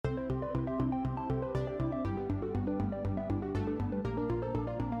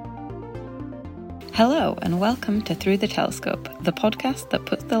Hello and welcome to Through the Telescope, the podcast that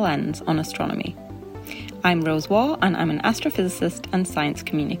puts the lens on astronomy. I'm Rose Waugh and I'm an astrophysicist and science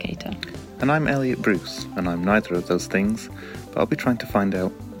communicator. And I'm Elliot Bruce, and I'm neither of those things, but I'll be trying to find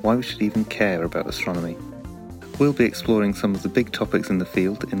out why we should even care about astronomy. We'll be exploring some of the big topics in the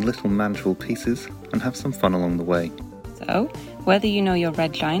field in little manageable pieces and have some fun along the way. So, whether you know your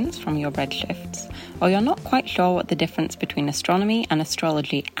red lines from your red shifts, or you're not quite sure what the difference between astronomy and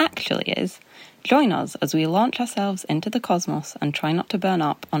astrology actually is, join us as we launch ourselves into the cosmos and try not to burn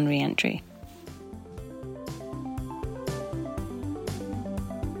up on re-entry.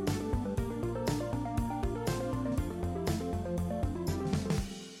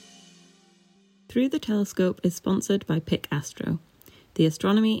 Through the Telescope is sponsored by PicAstro, the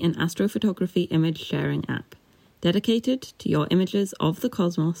astronomy and astrophotography image sharing app, dedicated to your images of the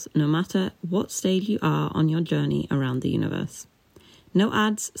cosmos no matter what stage you are on your journey around the universe. No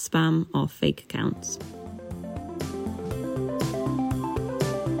ads, spam, or fake accounts.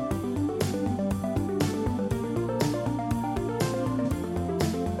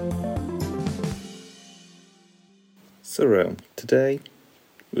 So, today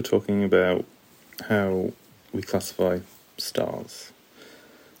we're talking about how we classify stars.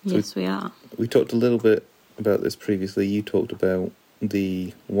 So Yes, we are. We talked a little bit about this previously. You talked about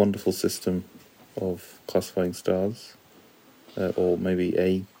the wonderful system of classifying stars, or maybe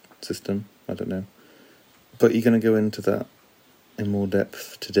a system, I don't know. But you're going to go into that in more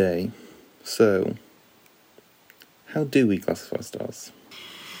depth today. So, how do we classify stars?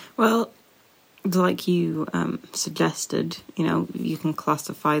 Well, like you suggested, you can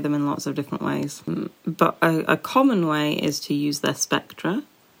classify them in lots of different ways. But a common way is to use their spectra,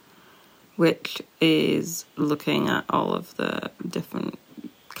 which is looking at all of the different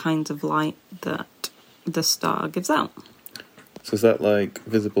kinds of light that the star gives out. So is that like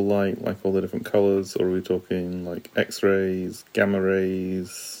visible light, like all the different colours, or are we talking like X-rays, gamma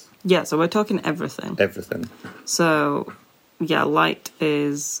rays? Yeah, so we're talking everything. Everything. So, yeah, light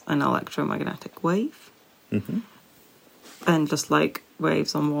is an electromagnetic wave. Mm-hmm. And just like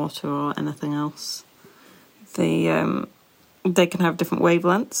waves on water or anything else, they can have different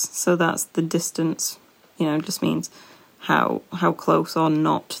wavelengths. So that's the distance, just means how close or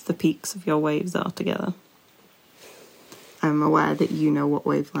not the peaks of your waves are together. I'm aware that you know what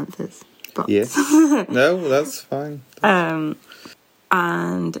wavelength is. But Yes. No, that's fine. And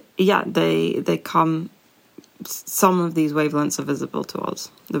yeah, they come. Some of these wavelengths are visible to us,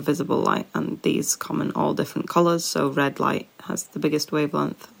 the visible light, and these come in all different colours. So red light has the biggest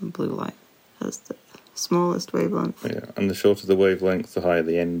wavelength, and blue light has the smallest wavelength. Yeah, and the shorter the wavelength, the higher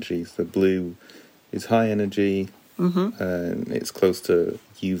the energy. So blue is high energy, and it's close to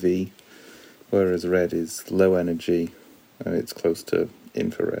UV, whereas red is low energy, and it's close to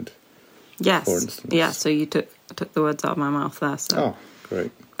infrared. Yes. For instance. Yeah, so you took the words out of my mouth there. So. Oh,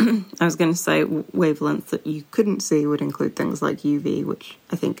 great. I was going to say wavelengths that you couldn't see would include things like UV, which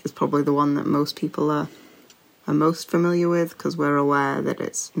I think is probably the one that most people are most familiar with, because we're aware that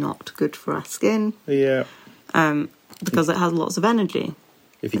it's not good for our skin. Yeah. Because it has lots of energy.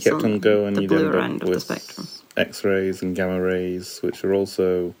 If you kept on going, you'd end end up of the with spectrum. X-rays and gamma rays, which are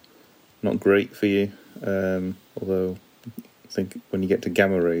also not great for you. Although I think when you get to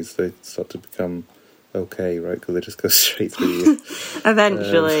gamma rays, they start to become okay, right? Because they just go straight through you.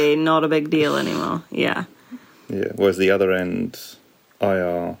 Eventually, not a big deal anymore. Yeah. Yeah. Whereas the other end,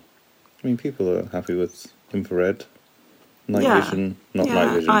 IR. I mean, people are happy with infrared, night vision, not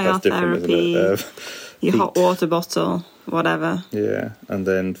night vision. IR that's different, therapy, isn't it? your heat. hot water bottle, whatever. Yeah, and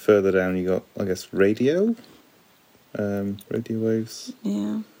then further down you got, I guess, radio. Radio waves.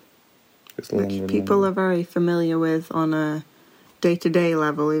 Yeah. It's Which people are very familiar with on a day-to-day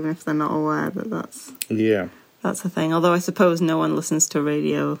level, even if they're not aware that that's a thing. Although I suppose no one listens to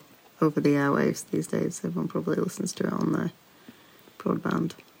radio over the airwaves these days. Everyone probably listens to it on their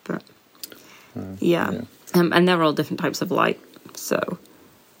broadband. But yeah. And they're all different types of light. So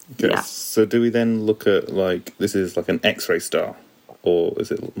okay. Yeah. So do we then look at like this is like an X-ray star, or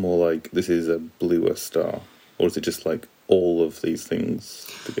is it more like this is a bluer star, or is it just like all of these things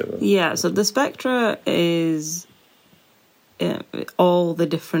together? Yeah. So the spectra is all the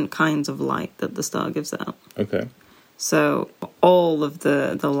different kinds of light that the star gives out. Okay. So all of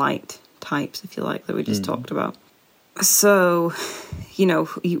the light types, if you like, that we just talked about. So,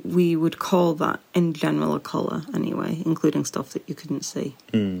 we would call that in general a colour anyway, including stuff that you couldn't see.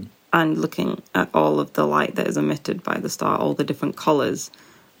 And looking at all of the light that is emitted by the star, all the different colours,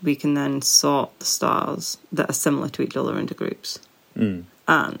 we can then sort the stars that are similar to each other into groups.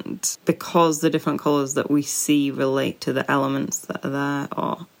 And because the different colours that we see relate to the elements that are there,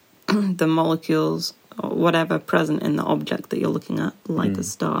 or the molecules or whatever present in the object that you're looking at, like a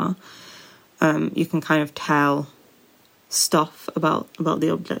star, you can kind of tell stuff about the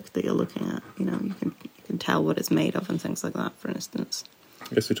object that you're looking at. You know, you can tell what it's made of and things like that, for instance.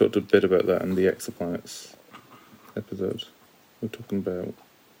 I guess we talked a bit about that in the exoplanets episode. We're talking about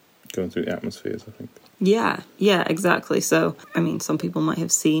going through atmospheres, I think. Yeah, exactly. So, I mean, some people might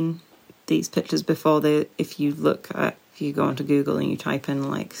have seen these pictures before. If you go onto Google and you type in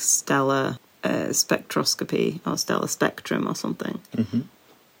like stellar spectroscopy or stellar spectrum or something,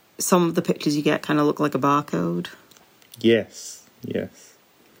 some of the pictures you get kind of look like a barcode. Yes.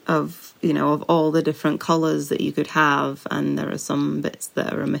 Of all the different colours that you could have, and there are some bits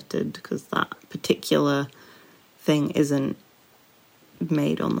that are omitted because that particular thing isn't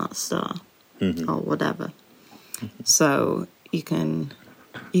made on that star or whatever. So you can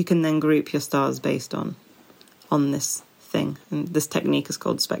then group your stars based on this thing, and this technique is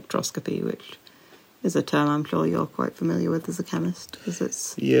called spectroscopy, which is a term I'm sure you're quite familiar with as a chemist, because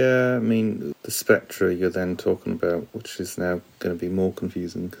it's... Yeah, I mean, the spectra you're then talking about, which is now going to be more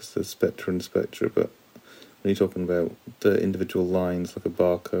confusing because there's spectra and spectra, but when you're talking about the individual lines like a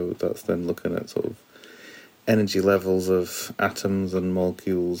barcode, that's then looking at sort of energy levels of atoms and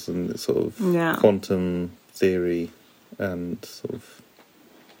molecules and sort of quantum theory and sort of,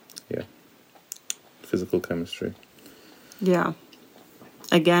 physical chemistry. Yeah.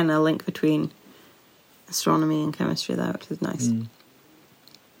 Again, a link between astronomy and chemistry there, which is nice.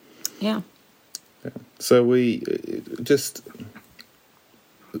 Yeah. So we just...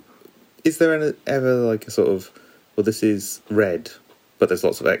 Is there ever like a sort of, well, this is red, but there's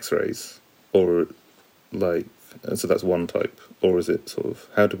lots of X-rays? Or like, so that's one type? Or is it sort of,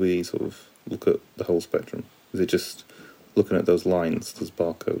 how do we sort of look at the whole spectrum? Is it just looking at those lines, those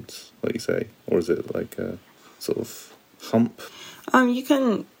barcodes, like you say? Or is it like a sort of hump? You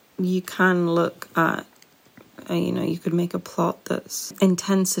can look at, you could make a plot that's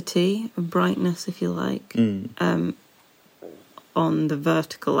intensity, brightness, if you like, on the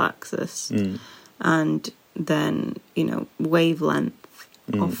vertical axis, and then, wavelength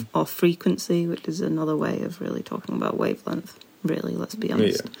or frequency, which is another way of really talking about wavelength, really, let's be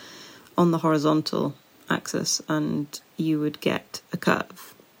honest, on the horizontal axis, and you would get a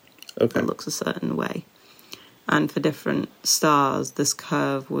curve that looks a certain way. And for different stars, this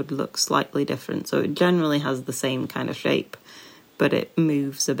curve would look slightly different. So it generally has the same kind of shape, but it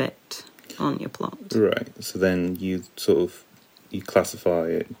moves a bit on your plot. Right. So then you classify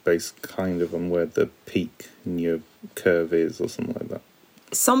it based kind of on where the peak in your curve is or something like that.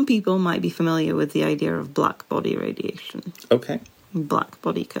 Some people might be familiar with the idea of black body radiation. Okay. Black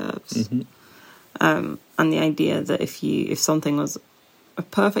body curves. And the idea that if something was a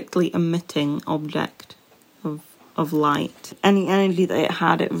perfectly emitting object of light, any energy that it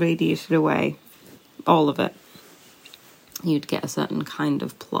had, it radiated away, all of it, you'd get a certain kind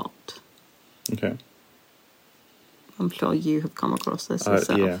of plot. Okay. I'm sure you have come across this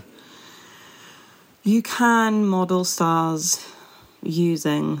yourself. Yeah. You can model stars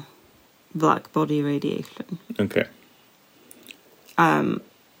using black body radiation. Okay. And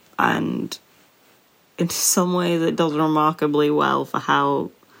in some ways it does remarkably well for how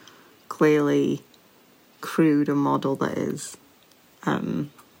clearly crude a model that is.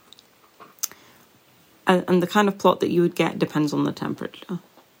 And the kind of plot that you would get depends on the temperature.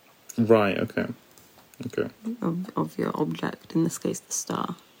 Right, okay. Of your object, in this case the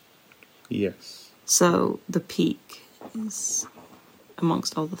star. Yes. So the peak is,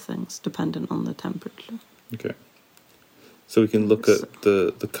 amongst other things, dependent on the temperature. Okay. So we can look at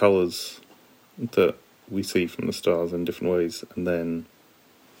the colours that we see from the stars in different ways, and then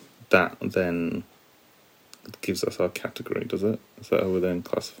that then gives us our category, does it? Is that how we're then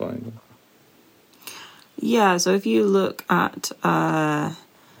classifying them? Yeah, so if you look at a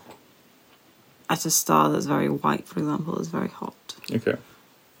star that's very white, for example, it's very hot. Okay.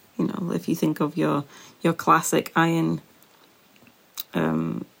 If you think of your classic iron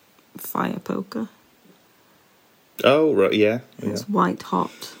fire poker. Oh, right, yeah. It's white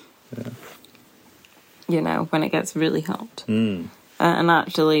hot. Yeah. When it gets really hot. And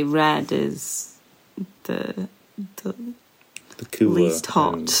actually red is the cooler least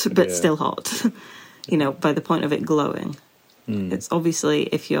hot, but still hot. By the point of it glowing. It's obviously,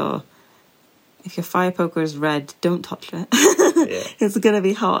 if your fire poker is red, don't touch it. It's going to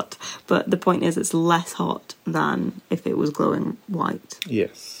be hot. But the point is, it's less hot than if it was glowing white.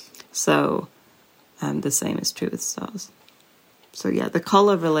 Yes. So the same is true with stars. So yeah, the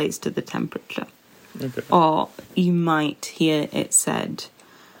colour relates to the temperature. Okay. Or you might hear it said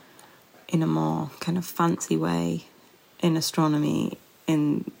in a more kind of fancy way in astronomy,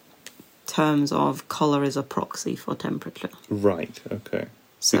 in terms of colour is a proxy for temperature. Right, okay.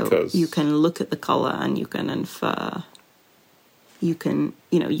 So Because... you can look at the colour and you can infer. You can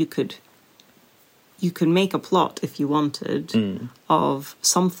make a plot if you wanted of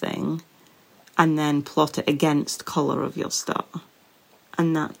something and then plot it against colour of your star.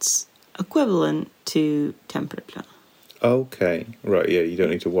 And that's equivalent to temperature. Okay, right, yeah, you don't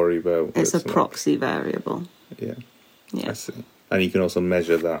need to worry about... It's a proxy variable. Yeah, Yeah. I see. And you can also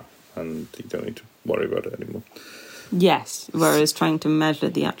measure that, and you don't need to worry about it anymore. Yes, whereas trying to measure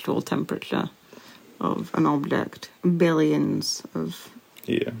the actual temperature of an object billions of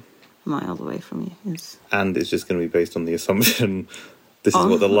miles away from you is... And it's just going to be based on the assumption this is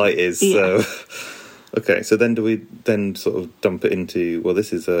what the light is, yeah. so... Okay, so then do we then sort of dump it into, well,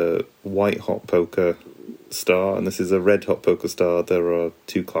 this is a white hot poker star, and this is a red hot poker star. There are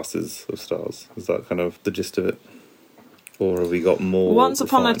two classes of stars. Is that kind of the gist of it? Or have we got more? Once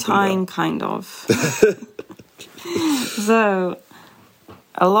upon a time, kind of. So,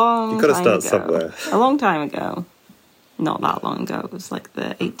 a long You've got to time start ago, somewhere. A long time ago, not that long ago, it was like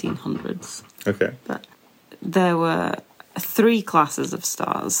the 1800s. Okay. But there were 3 classes of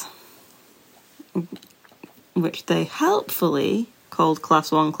stars, which they helpfully called Class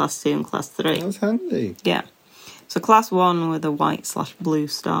 1, Class 2 and Class 3. That's handy. Yeah. So Class 1 were the white/blue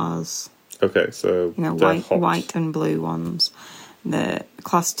stars. Okay, so white and blue ones. The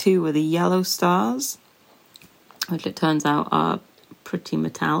Class 2 were the yellow stars, which it turns out are pretty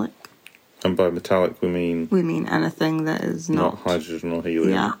metallic. And by metallic we mean... We mean anything that is not hydrogen or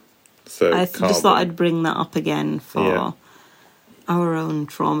helium. Yeah. So I just thought I'd bring that up again for our own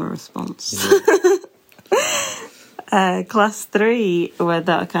trauma response. Yeah. Class 3 were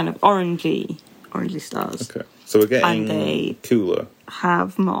the kind of orangey stars. Okay. So we're getting and they cooler.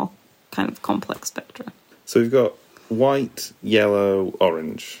 Have more kind of complex spectra. So we've got white, yellow,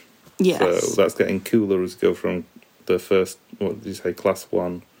 orange. Yes. So that's getting cooler as we go from the first, what did you say, Class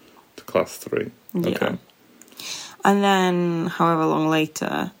 1 to Class 3. Yeah. Okay. And then, however long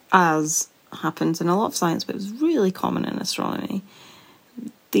later, as happens in a lot of science, but it was really common in astronomy,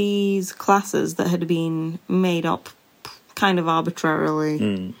 these classes that had been made up kind of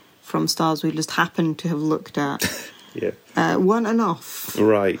arbitrarily from stars we just happened to have looked at weren't enough.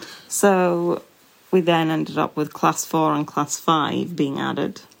 Right. So we then ended up with Class 4 and Class 5 being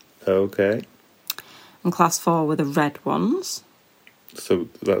added. Okay. And Class 4 were the red ones. So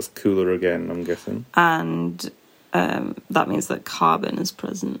that's cooler again, I'm guessing. And that means that carbon is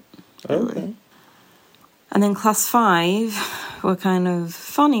present. Really. Okay. And then Class 5 were kind of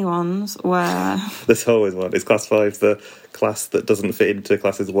funny ones where... There's always one. Is Class 5 the class that doesn't fit into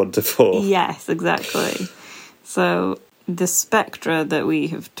Classes 1 to 4? Yes, exactly. So the spectra that we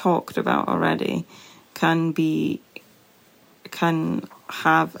have talked about already can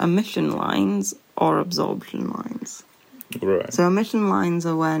have emission lines or absorption lines. Right. So emission lines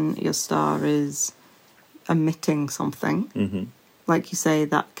are when your star is emitting something. Mm-hmm. Like you say,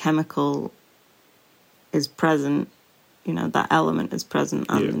 that chemical is present, that element is present,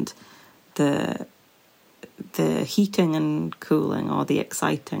 and the heating and cooling, or the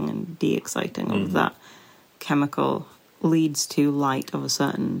exciting and de-exciting of that chemical leads to light of a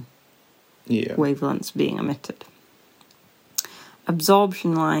certain wavelengths being emitted.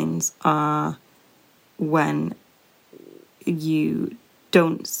 Absorption lines are when you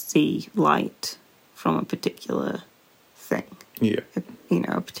don't see light from a particular thing. Yeah.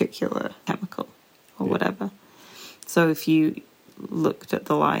 A particular chemical or whatever. So if you looked at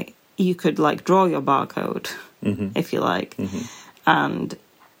the light, you could draw your barcode, if you like, and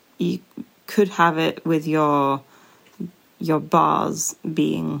you could have it with your bars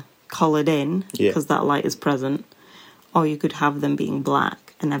being coloured in because that light is present, or you could have them being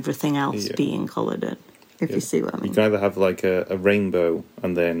black and everything else being coloured in, if you see what I mean. You can either have a rainbow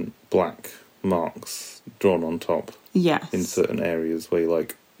and then black marks drawn on top in certain areas where you're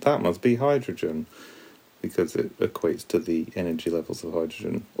like, that must be hydrogen, because it equates to the energy levels of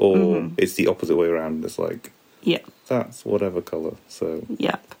hydrogen. Or it's the opposite way around. It's like, that's whatever colour. So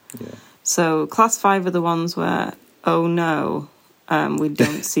So Class 5 are the ones where, oh no, we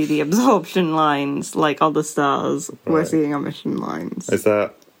don't see the absorption lines like other stars. Right. We're seeing emission lines. Is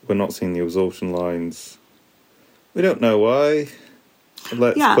that we're not seeing the absorption lines? We don't know why.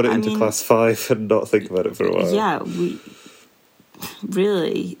 Let's put it into Class 5 and not think about it for a while. Yeah,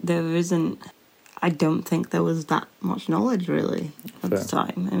 there isn't... I don't think there was that much knowledge, really, at the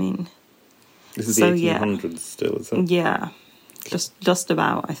time. I mean... This is the 1800s still, isn't it? Yeah. Just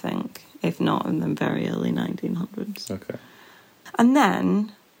about, I think. If not in the very early 1900s. Okay. And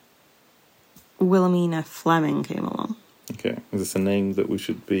then Wilhelmina Fleming came along. Okay. Is this a name that we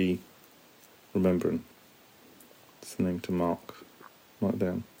should be remembering. It's the name to mark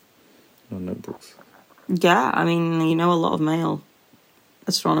down on notebooks. Yeah, I mean, you know a lot of male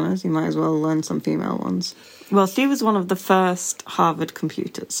astronomers. You might as well learn some female ones. Well, she was one of the first Harvard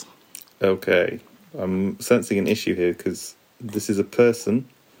computers. Okay. I'm sensing an issue here because this is a person,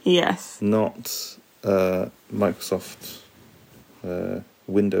 Yes. not Microsoft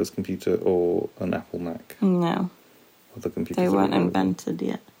Windows computer or an Apple Mac. No, Other computers they that weren't we know of. invented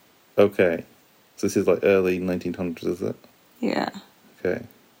yet. Okay. So this is like early 1900s, is it? Yeah. Okay.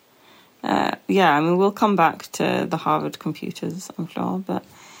 Yeah, I mean, we'll come back to the Harvard computers, I'm sure, but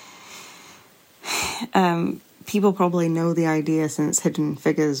people probably know the idea since Hidden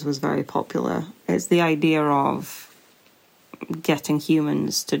Figures was very popular. It's the idea of getting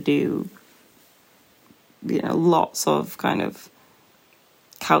humans to do, lots of kind of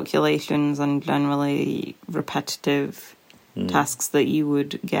calculations and generally repetitive tasks that you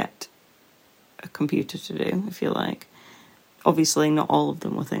would get a computer to do, if you like. Obviously, not all of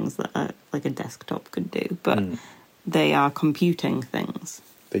them were things that like a desktop could do, but they are computing things.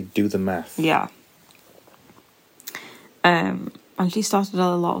 They do the math. Yeah. And she started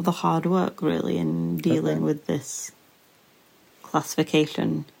a lot of the hard work, really, in dealing with this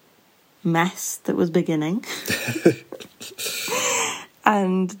classification mess that was beginning.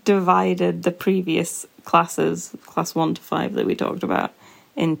 And divided the previous classes, class 1 to 5 that we talked about,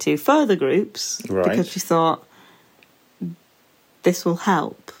 into further groups. Right. Because she thought, this will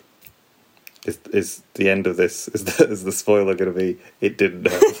help. Is the end of this, is the spoiler going to be, it didn't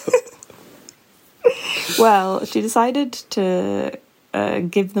help? Well, she decided to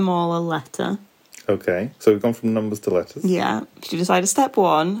give them all a letter. Okay, so we've gone from numbers to letters. Yeah. She decided step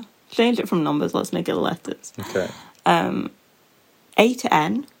 1, change it from numbers, let's make it letters. Okay. A to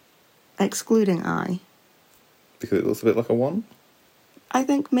N, excluding I. Because it looks a bit like a 1? I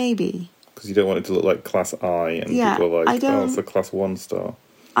think maybe. Because you don't want it to look like class I, and people are like, oh, it's a class 1 star.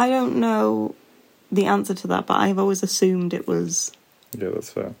 I don't know the answer to that, but I've always assumed it was... Yeah,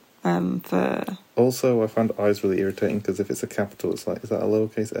 that's fair. For... Also, I find I's really irritating, because if it's a capital, it's like, is that a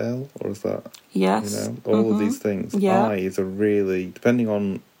lowercase l? Or is that, Yes. all of these things. Yeah. I is a really, depending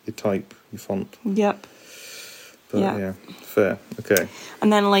on your type, your font. Yep. But yeah, fair. Okay.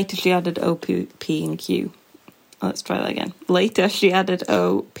 And then later she added O, P, and Q. Let's try that again. Later she added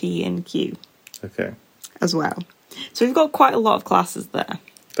O, P, and Q. Okay. As well. So we've got quite a lot of classes there.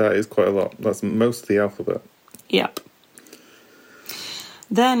 That is quite a lot. That's most of the alphabet. Yep.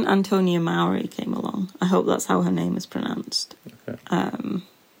 Then Antonia Maury came along. I hope that's how her name is pronounced. Okay.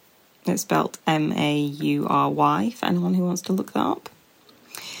 It's spelled Maury, for anyone who wants to look that up.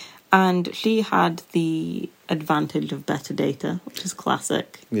 And she had the advantage of better data, which is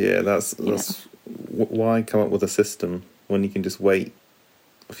classic. Yeah, that's why come up with a system when you can just wait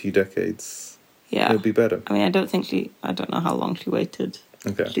a few decades? Yeah. It would be better. I mean, I don't know how long she waited.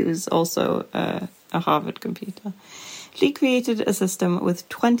 Okay. She was also a Harvard computer. She created a system with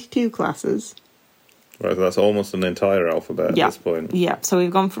 22 classes. Right, so that's almost an entire alphabet at this point. Yeah, so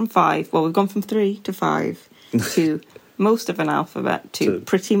we've gone from 3 to 5 to most of an alphabet to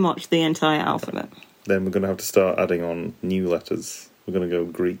pretty much the entire alphabet. Then we're going to have to start adding on new letters. We're going to go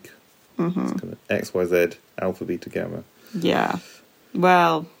Greek. Mm-hmm. It's going to X, Y, Z, alpha, beta, gamma. Yeah.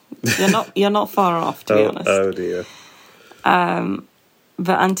 Well, you're not far off, to be honest. Oh dear.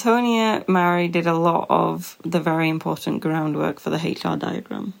 But Antonia Maury did a lot of the very important groundwork for the HR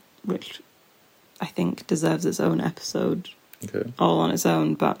diagram, which I think deserves its own episode, all on its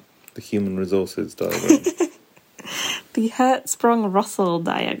own. But the human resources diagram. The Hertzsprung-Russell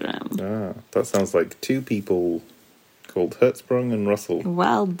diagram. Ah, that sounds like two people called Hertzsprung and Russell.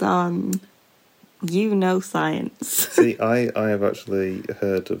 Well done. You know science. See, I have actually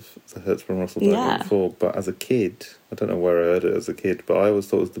heard of the Hertzsprung-Russell diagram before, but as a kid, I don't know where I heard it as a kid, but I always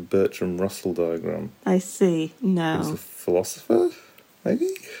thought it was the Bertrand-Russell diagram. I see. No. He was a philosopher, maybe?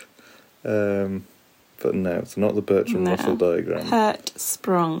 But no, it's not the Bertrand-Russell diagram.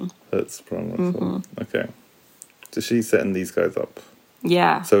 Hertzsprung. Hertzsprung-Russell. Mm-hmm. Okay. So she's setting these guys up.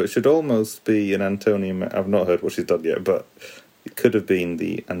 Yeah. So it should almost be an Antonia... I've not heard what she's done yet, but it could have been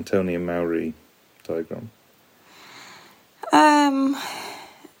the Antonia Maury diagram.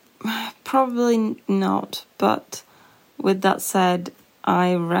 Probably not, but with that said,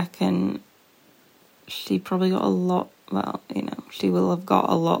 I reckon she probably got a lot... Well, she will have got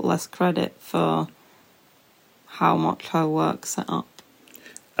a lot less credit for how much her work set up.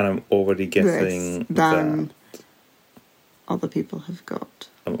 And I'm already guessing than other people have got.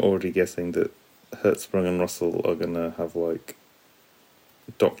 I'm already guessing that Hertzsprung and Russell are going to have, like,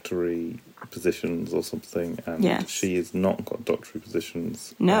 doctory positions or something, and Yes. she has not got doctory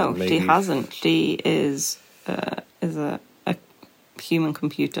positions. No, and she hasn't. She is a human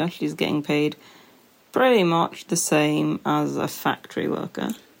computer. She's getting paid pretty much the same as a factory worker.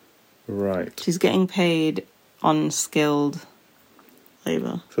 Right. She's getting paid unskilled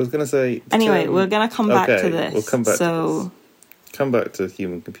labour. So I was going to say... Anyway, we're going to come back to this. We'll come back to this. Come back to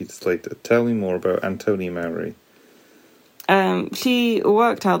human computers later. Tell me more about Antonia Mowry. She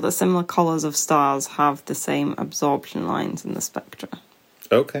worked out that similar colours of stars have the same absorption lines in the spectra.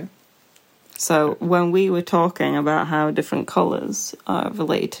 Okay. So when we were talking about how different colours are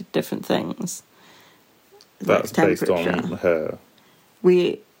related to different things, that's like based on her.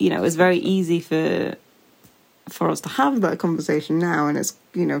 It's very easy for us to have that conversation now, and it's,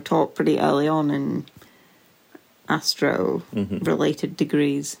 taught pretty early on in astro-related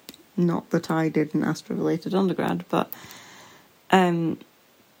degrees. Not that I did an astro-related undergrad, but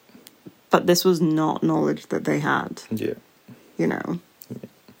this was not knowledge that they had. Yeah.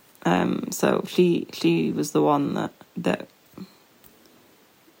 So she was the one that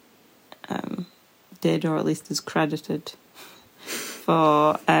did, or at least is credited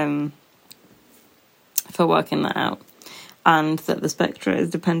for working that out, and that the spectra is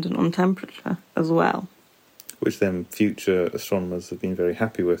dependent on temperature as well. Which then future astronomers have been very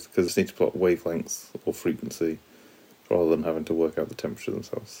happy with, because they need to plot wavelengths or frequency rather than having to work out the temperature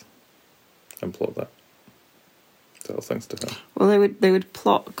themselves and plot that. So thanks to her. Well, they would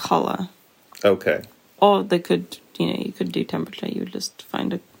plot colour. Okay. Or they could, you could do temperature. You would just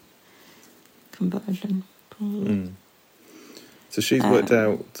find a conversion, probably. Mm. So she's worked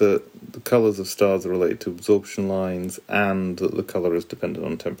out that the colours of stars are related to absorption lines and that the colour is dependent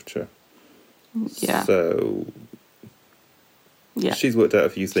on temperature. Yeah. So yeah, she's worked out a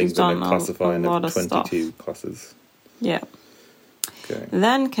few things and then classifying of 22 classes. Yeah. Okay.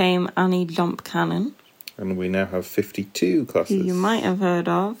 Then came Annie Jump Cannon. And we now have 52 classes. Who you might have heard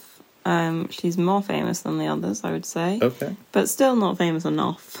of. She's more famous than the others, I would say. Okay. But still not famous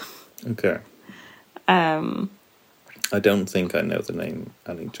enough. Okay. I don't think I know the name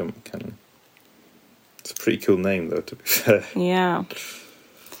Annie Jump Cannon. It's a pretty cool name, though, to be fair. Yeah.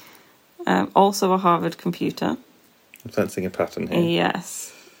 Also a Harvard computer. I'm sensing a pattern here.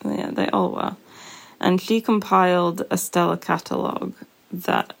 Yes. Yeah, they all were. And she compiled a stellar catalogue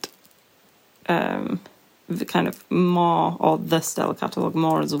that kind of more, or the stellar catalogue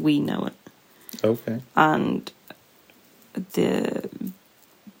more as we know it. Okay. And the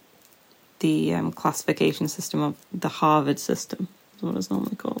classification system of the Harvard system is what it's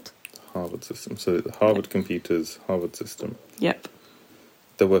normally called. Harvard system. So the Harvard computers, Harvard system. Yep.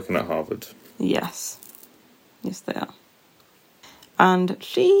 They're working at Harvard. Yes. Yes, they are. And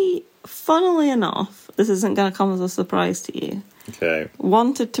she, funnily enough, this isn't going to come as a surprise to you, Okay.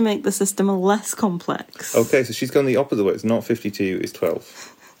 wanted to make the system less complex. Okay, so she's gone the opposite way. It's not 52, it's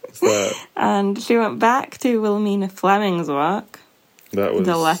 12. And she went back to Wilhelmina Fleming's work. That was...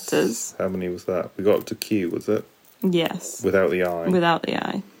 The letters. How many was that? We got up to Q, was it? Yes. Without the I. Without the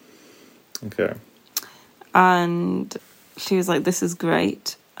I. Okay. And she was like, this is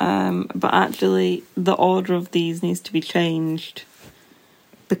great. But actually, the order of these needs to be changed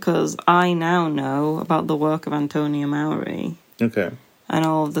because I now know about the work of Antonia Mowry. Okay. And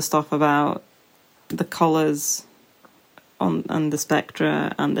all of the stuff about the colours and the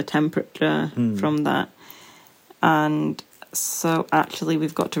spectra and the temperature from that. And so actually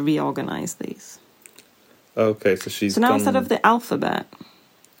we've got to reorganise these. Okay, so she's So now instead of the alphabet,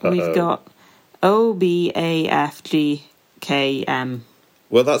 we've got O, B, A, F, G, K, M.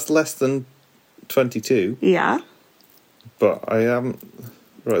 Well, that's less than 22. Yeah. But I am...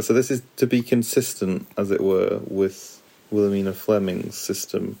 Right, so this is to be consistent, as it were, with Wilhelmina Fleming's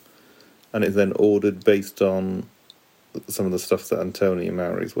system. And it's then ordered based on some of the stuff that Antonia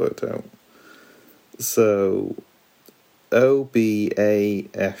Mowry's worked out. So, O, B, A,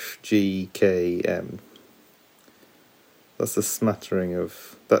 F, G, K, M. That's a smattering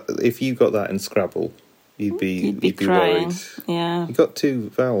of... that. If you got that in Scrabble, you'd be crying. worried. Yeah. You got 2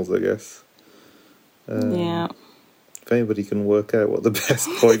 vowels, I guess. Yeah. If anybody can work out what the best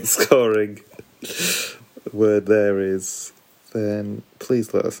point scoring word there is, then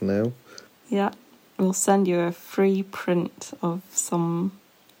please let us know. Yeah. We'll send you a free print of some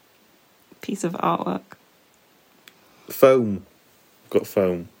piece of artwork. Foam. Got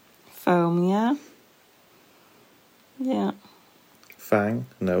foam. Foam, yeah. Yeah. Fang?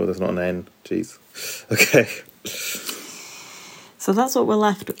 No, there's not an N. Jeez. Okay. So that's what we're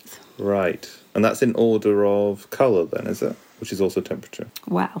left with. Right. And that's in order of colour then, is it? Which is also temperature.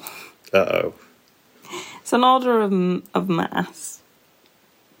 Wow. Uh-oh. It's an order of mass.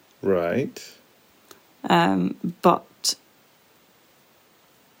 Right. But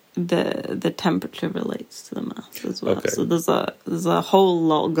the temperature relates to the mass as well. Okay. So there's a whole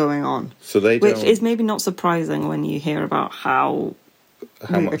lot going on. So they which don't... is maybe not surprising when you hear about how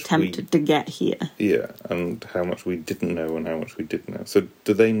we much attempted to get here. Yeah, and how much we didn't know and how much we did know. So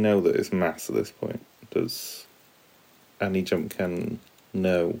do they know that it's mass at this point? Does Annie Jumpkin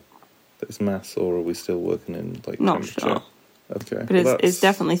know that it's mass, or are we still working in like Not temperature? sure. Okay. But it's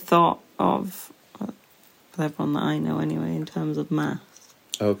definitely thought of with everyone that I know anyway in terms of mass.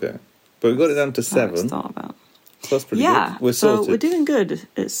 Okay. But we got it down to That's how 7. it's thought about. So that's pretty Yeah, good. We're so sorted. we're doing good.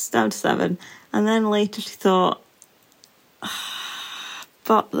 It's down to 7. And then later she thought,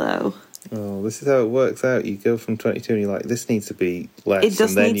 but though... Oh, this is how it works out. You go from 22 and you're like, this needs to be less, It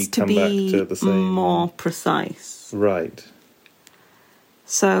just and then needs you to come be back to the same. more precise. Right.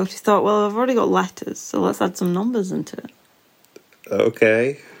 So she thought, well, I've already got letters, so let's add some numbers into it.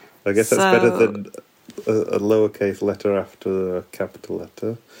 Okay. I guess that's better than a lowercase letter after a capital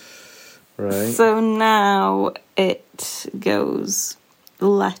letter. Right. So now it goes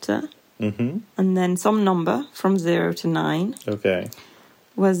letter, and then some number from 0 to 9. Okay.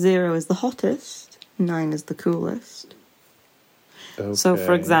 Where 0 is the hottest, 9 is the coolest. Okay. So,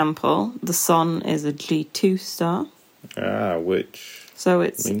 for example, the sun is a G2 star. Which... So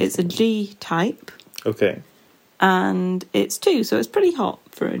it's a G type. Okay. And it's 2, so it's pretty hot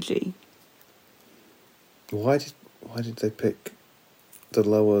for a G. Why did they pick the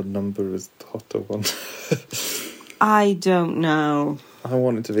lower number as the hotter one? I don't know. I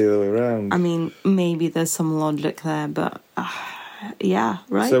want it to be the other way around. I mean, maybe there's some logic there, but yeah,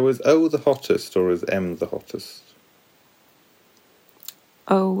 right? So is O the hottest or is M the hottest?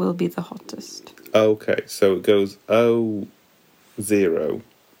 O will be the hottest. Okay, so it goes O0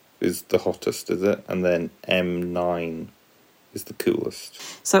 is the hottest, is it? And then M9 is the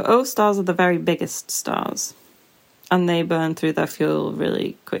coolest. So O stars are the very biggest stars. And they burn through their fuel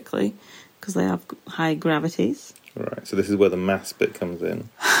really quickly because they have high gravities. Right, so this is where the mass bit comes in.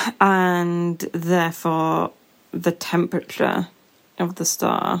 And therefore, the temperature of the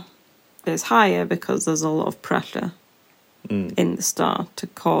star is higher because there's a lot of pressure in the star to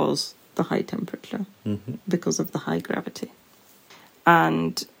cause the high temperature because of the high gravity.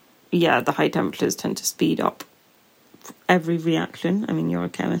 And yeah, the high temperatures tend to speed up every reaction. I mean, you're a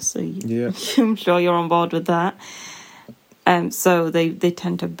chemist, so I'm sure you're on board with that. So they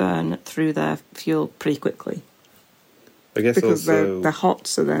tend to burn through their fuel pretty quickly. I guess because also... they're hot,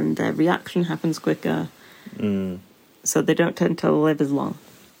 so then their reaction happens quicker. So they don't tend to live as long.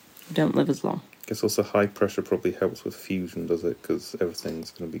 They don't live as long. I guess also high pressure probably helps with fusion, does it? Because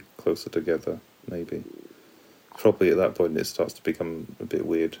everything's going to be closer together, maybe. Probably at that point it starts to become a bit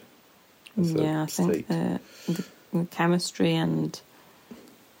weird. Yeah, I think the chemistry and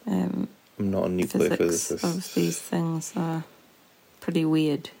I'm not a nuclear physicist. Of these things are pretty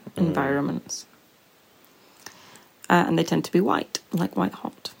weird environments. And they tend to be white, like white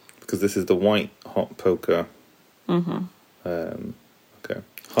hot. Because this is the white hot poker. Okay.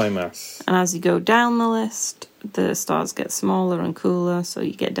 High mass. And as you go down the list, the stars get smaller and cooler. So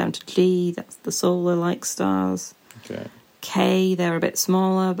you get down to G, that's the solar-like stars. Okay. K, they're a bit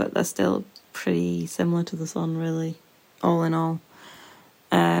smaller, but they're still pretty similar to the sun, really, all in all.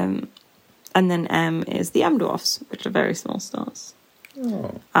 And then M is the M dwarfs, which are very small stars.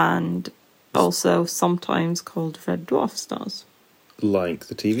 Oh. And also sometimes called red dwarf stars. Like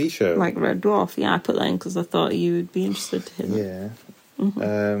the TV show. Like Red Dwarf. Yeah, I put that in because I thought you would be interested to hear that.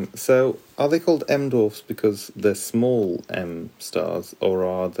 Yeah. So are they called M dwarfs because they're small M stars, or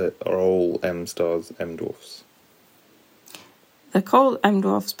are all M stars M dwarfs? They're called M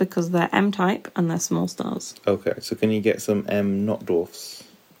dwarfs because they're M type and they're small stars. Okay, so can you get some M not dwarfs?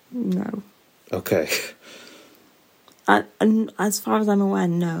 No. Okay. And as far as I'm aware,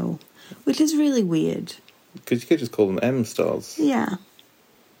 no. Which is really weird. Because you could just call them M stars. Yeah.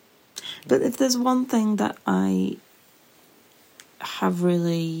 But if there's one thing that I have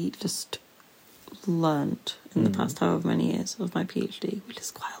really just learnt in the past however many years of my PhD, which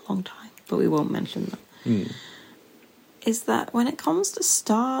is quite a long time, but we won't mention that, is that when it comes to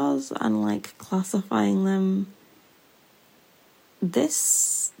stars and like classifying them,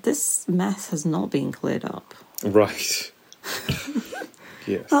 this mess has not been cleared up. Right.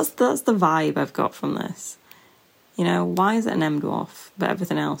 Yes. That's the vibe I've got from this. You know, why is it an M dwarf, but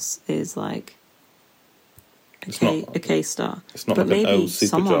everything else is like a K star? It's not but like maybe an O supergiant.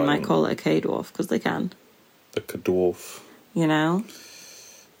 someone might call it a K dwarf because they can. Like a dwarf. You know,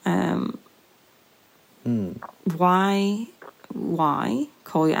 why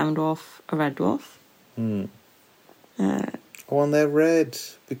call your M dwarf a red dwarf? Oh, and they're red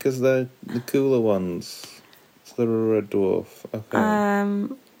because they're the cooler ones. So they're a red dwarf. Okay.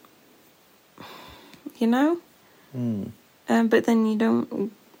 You know? But then you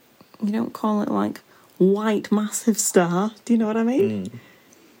don't call it like white massive star. Do you know what I mean?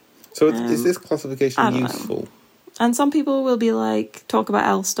 So is this classification useful? Know. And some people will be like, talk about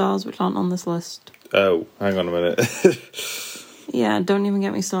L stars, which aren't on this list. Oh, hang on a minute. Yeah, don't even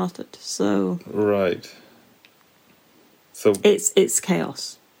get me started. So right. So it's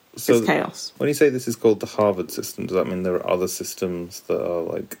chaos. So it's chaos. When you say this is called the Harvard system, does that mean there are other systems that are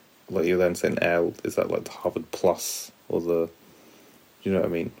like you're then saying L? Is that like the Harvard Plus or the? Do you know what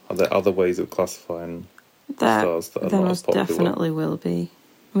I mean? Are there other ways of classifying stars that are there not most as popular? definitely will be.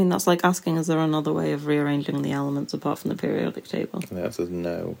 I mean, that's like asking, is there another way of rearranging the elements apart from the periodic table? And the answer is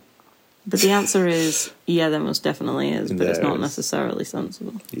no. But the answer is, yeah, there most definitely is, but it's not necessarily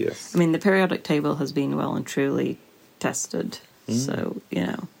sensible. Yes. I mean, the periodic table has been well and truly tested, so,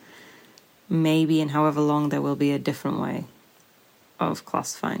 maybe in however long there will be a different way of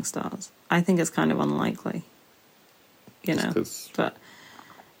classifying stars. I think it's kind of unlikely, but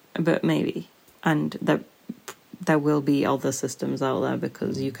maybe. And there will be other systems out there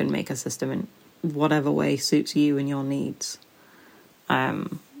because you can make a system in whatever way suits you and your needs.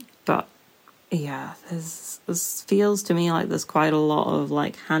 But yeah, this feels to me like there's quite a lot of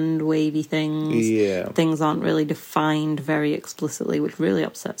like hand wavy things. Yeah. Things aren't really defined very explicitly, which really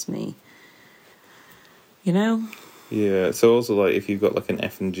upsets me. Yeah. So also, like, if you've got like an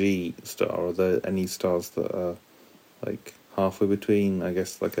F and G star, are there any stars that are like halfway between? I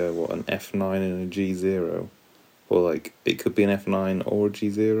guess like an F9 and a G0, or like it could be an F9 or a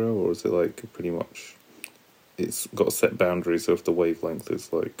G0, or is it like pretty much it's got a set boundary? So if the wavelength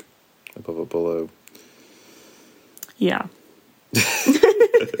is like above or below. Yeah.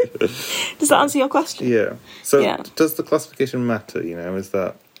 Does that answer your question? Yeah. So does the classification matter? Is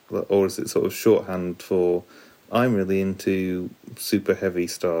that, or is it sort of shorthand for I'm really into super heavy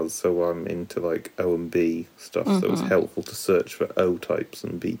stars, so I'm into like O and B stuff. So it's helpful to search for O types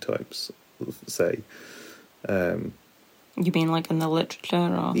and B types, say. You mean like in the literature,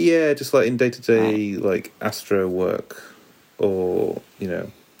 or? Yeah, just like in day-to-day like astro work, or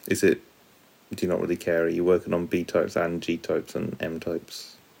is it? Do you not really care? Are you working on B types and G types and M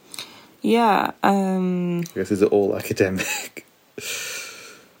types? Yeah. I guess is it all academic?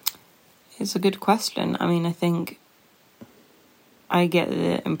 It's a good question. I mean, I think I get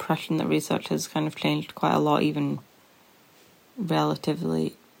the impression that research has kind of changed quite a lot, even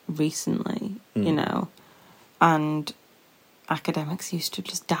relatively recently, and academics used to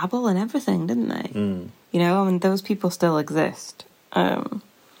just dabble in everything, didn't they? I mean, those people still exist,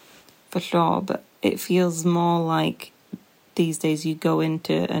 for sure, but it feels more like these days you go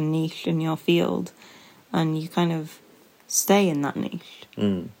into a niche in your field and you kind of stay in that niche.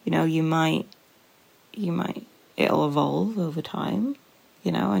 You might it'll evolve over time,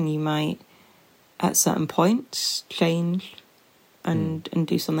 and you might at certain points change and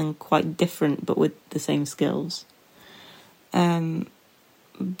do something quite different but with the same skills.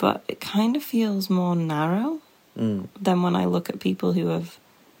 But it kind of feels more narrow than when I look at people who have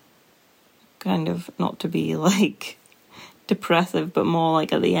kind of, not to be like depressive, but more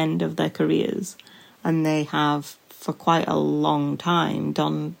like at the end of their careers, and they have for quite a long time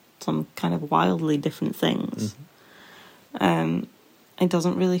done some kind of wildly different things. It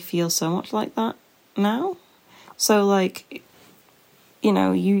doesn't really feel so much like that now. So like,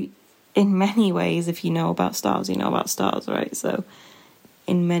 you, in many ways, if you know about stars, you know about stars, right? So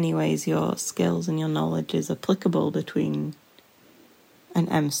in many ways your skills and your knowledge is applicable between an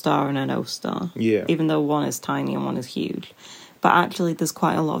M star and an O star. Yeah. Even though one is tiny and one is huge. But actually there's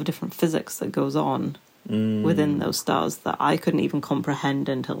quite a lot of different physics that goes on within those stars that I couldn't even comprehend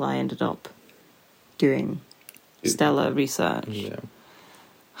until I ended up doing stellar research. Yeah.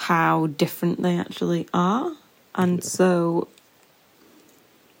 How different they actually are. And so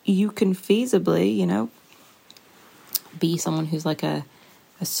you can feasibly, be someone who's like a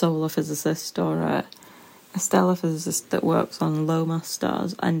solar physicist or a stellar physicist that works on low mass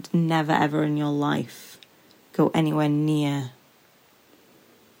stars and never ever in your life go anywhere near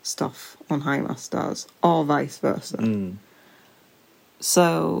stuff on high mass stars, or vice versa.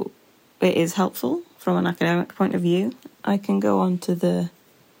 So it is helpful from an academic point of view. I can go on to the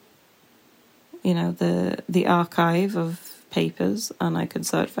archive of papers and I can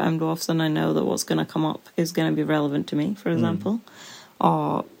search for M dwarfs and I know that what's going to come up is going to be relevant to me, for example,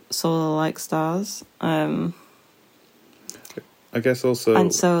 or solar-like stars. I guess also...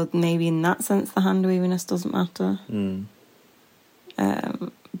 And so maybe in that sense the hand waviness doesn't matter.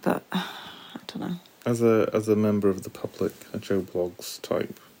 But I don't know. as a member of the public, a Joe Bloggs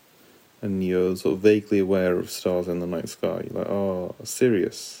type, and you're sort of vaguely aware of stars in the night sky, you're like, oh,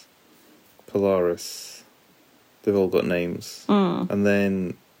 Sirius, Polaris, they've all got names. And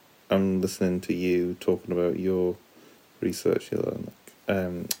then I'm listening to you talking about your research. You're like,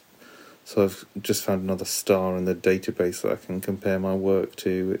 so I've just found another star in the database that I can compare my work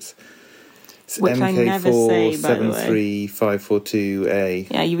to. It's Which I never say, by the way.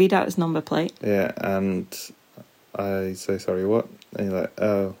 MK473542A. Yeah, you read out its number plate. Yeah, and I say, sorry, what? And you're like,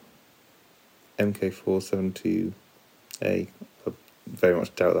 oh, MK472A. I very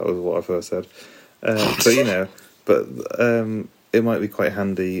much doubt that was what I first said. But it might be quite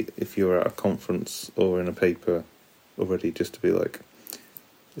handy if you're at a conference or in a paper already, just to be like,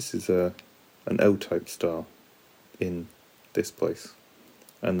 this is an O-type star in this place.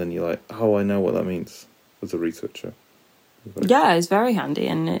 And then you're like, oh, I know what that means as a researcher. Like, yeah, it's very handy,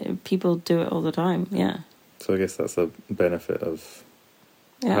 and people do it all the time, yeah. So I guess that's a benefit of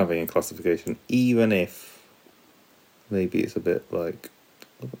having a classification, even if maybe it's a bit like,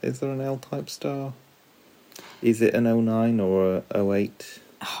 is there an L-type star? Is it an 09 or a 08?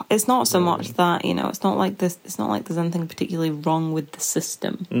 It's not so much that, it's not like this. It's not like there's anything particularly wrong with the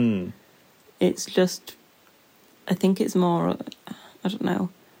system. It's just, I think it's more, I don't know,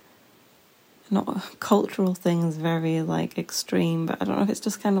 not cultural things very like extreme, but I don't know if it's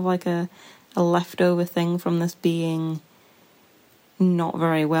just kind of like a leftover thing from this being not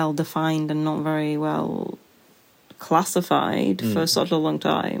very well defined and not very well classified for such a long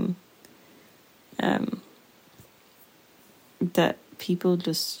time. That people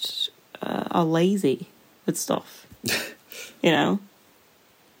just are lazy with stuff.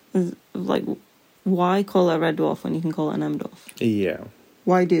 Like, why call it a red dwarf when you can call it an M dwarf? Yeah.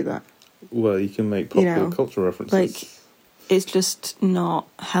 Why do that? Well, you can make popular cultural references. Like, it's just not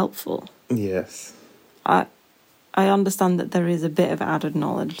helpful. Yes. I understand that there is a bit of added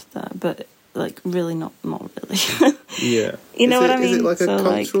knowledge there, but like really not really. Yeah. You know what I mean? Is it like a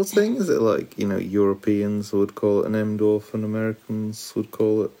cultural thing? Is it like, Europeans would call it an M dwarf and Americans would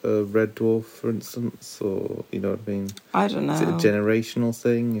call it a red dwarf, for instance? Or, you know what I mean? I don't know. Is it a generational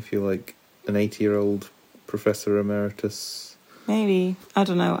thing? If you're like an 80-year-old professor emeritus? Maybe. I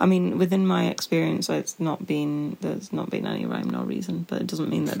don't know. I mean, within my experience, there's not been any rhyme nor reason, but it doesn't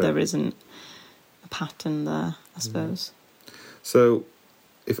mean that there isn't a pattern there, I suppose. So,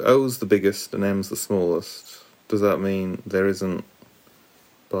 if O's the biggest and M's the smallest, does that mean there isn't,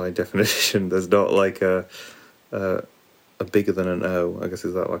 by definition, there's not like a bigger than an O? I guess,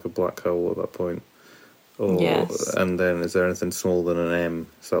 is that like a black hole at that point? Or, yes. And then is there anything smaller than an M?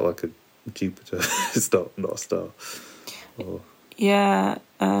 Is that like a Jupiter? It's not a star. Or... Yeah,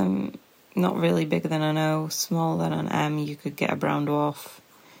 not really bigger than an O, smaller than an M. You could get a brown dwarf,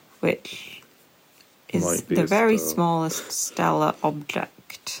 which is the very smallest stellar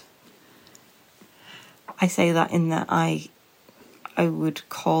object. I say that in that I would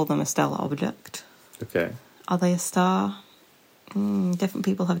call them a stellar object. Okay. Are they a star? Different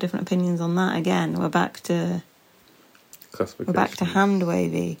people have different opinions on that. Again, we're back to hand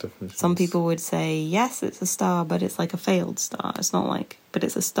wavy. Some people would say yes, it's a star, but it's like a failed star. It's not like, but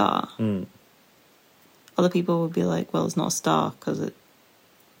it's a star. Other people would be like, well, it's not a star because it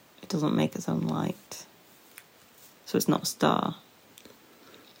doesn't make its own light, so it's not a star.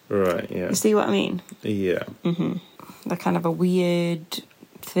 Right, yeah. You see what I mean? Yeah. They're kind of a weird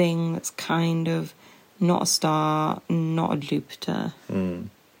thing that's kind of not a star, not a Jupiter. They're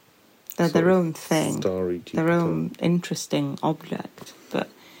their own thing. Starry Jupiter. Their own interesting object, but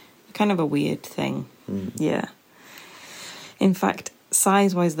kind of a weird thing. Yeah. In fact,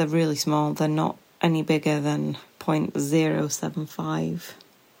 size-wise, they're really small. They're not any bigger than 0.075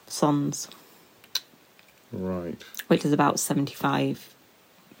 suns. Right. Which is about 75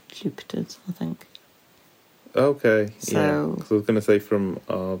 Jupiters, I think. Okay, so, yeah. So I was going to say from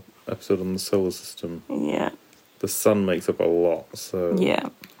our episode on the solar system, the sun makes up a lot, so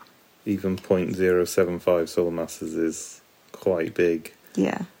even 0.075 solar masses is quite big.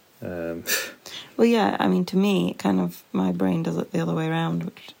 Yeah. Well, yeah, I mean, to me, kind of, my brain does it the other way around,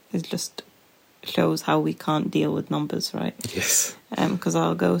 which is just shows how we can't deal with numbers, right? Yes. Because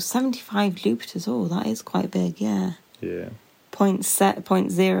I'll go 75 Jupiters, oh, that is quite big, yeah. Yeah.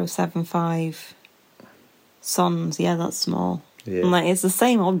 0.075 suns, yeah, that's small. Yeah. I'm like, it's the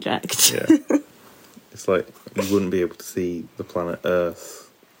same object. Yeah. It's like you wouldn't be able to see the planet Earth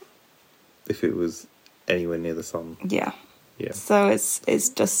if it was anywhere near the sun. Yeah. Yeah. So it's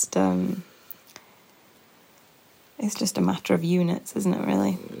just a matter of units, isn't it,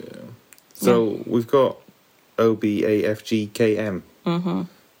 really? Yeah. So we've got OBAFGKM.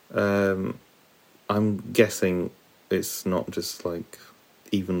 I'm guessing it's not just like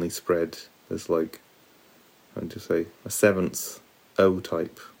evenly spread. There's like, I'd just say a 7th O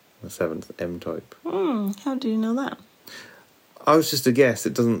type, a 7th M type. How do you know that? I was just a guess.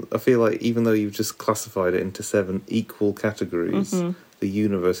 It doesn't. I feel like even though you've just classified it into 7 equal categories, the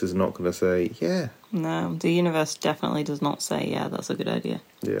universe is not going to say, yeah. No, the universe definitely does not say, yeah, that's a good idea.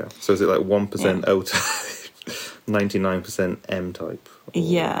 Yeah. So is it like 1% O type, 99% M type? Or...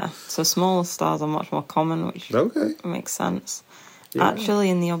 Yeah. So smaller stars are much more common, which makes sense. Yeah. Actually,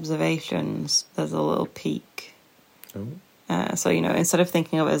 in the observations, there's a little peak. Oh. So, instead of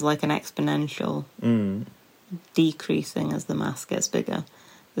thinking of it as like an exponential decreasing as the mass gets bigger,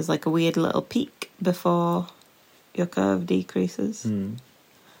 there's like a weird little peak before your curve decreases. So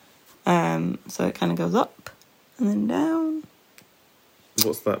it kind of goes up and then down.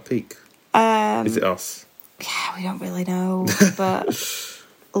 What's that peak? Is it us? Yeah, we don't really know, but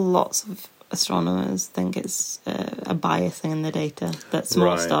lots of astronomers think it's a biasing in the data, that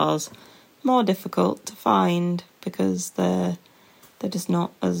small stars more difficult to find because they're just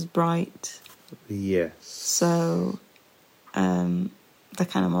not as bright. Yes. So they're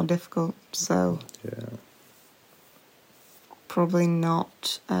kind of more difficult. So probably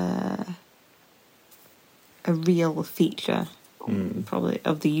not a real feature, probably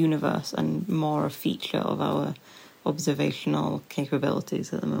of the universe, and more a feature of our observational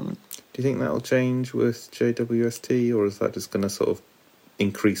capabilities at the moment. Do you think that'll change with JWST, or is that just going to sort of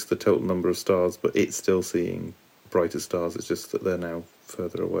increase the total number of stars, but it's still seeing brighter stars? It's just that they're now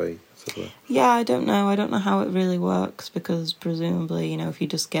further away. Yeah, I don't know. I don't know how it really works, because presumably, if you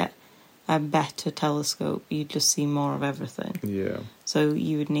just get a better telescope, you just see more of everything. Yeah. So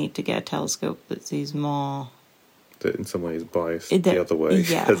you would need to get a telescope that sees more. That in some ways biased the other way,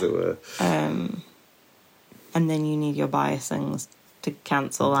 as it were. And then you need your biasings to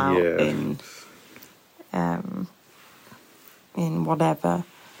cancel out in whatever.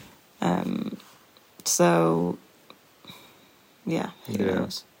 So, who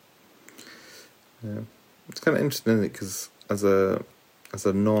knows? Yeah, it's kind of interesting, isn't it? Because as a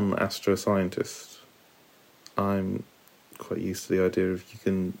non-astroscientist, I'm quite used to the idea of you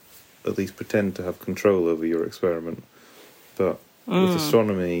can at least pretend to have control over your experiment. But with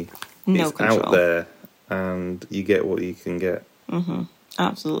astronomy, it's control out there, and you get what you can get.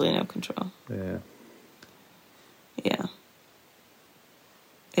 Absolutely no control. Yeah.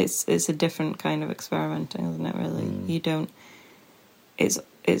 It's a different kind of experimenting, isn't it, really? You don't...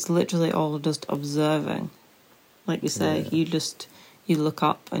 It's literally all just observing. Like you say, you look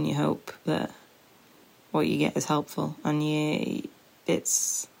up and you hope that what you get is helpful, and you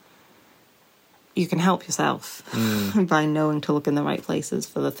can help yourself by knowing to look in the right places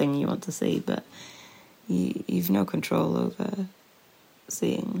for the thing you want to see, but you've no control over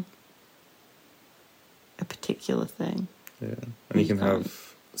seeing a particular thing. Yeah, and you can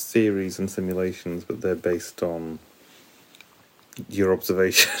have theories and simulations, but they're based on your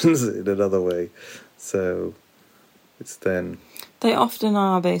observations in another way. So it's then... They often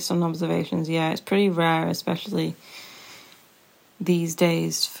are based on observations, yeah. It's pretty rare, especially these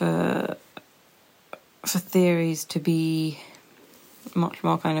days, for theories to be much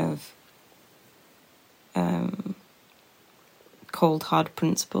more kind of cold hard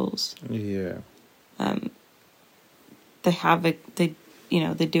principles. Yeah.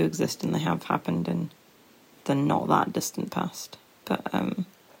 They do exist, and they have happened in the not that distant past. But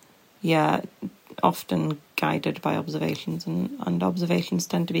often guided by observations, and observations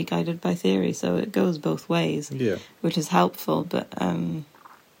tend to be guided by theory, so it goes both ways. Yeah. Which is helpful, but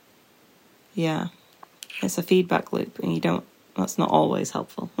it's a feedback loop, and that's not always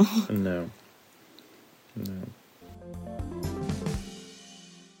helpful. No.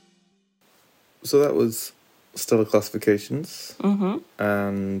 So that was stellar classifications,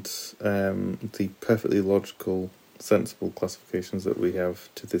 and the perfectly logical, sensible classifications that we have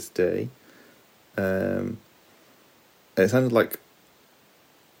to this day. It sounded like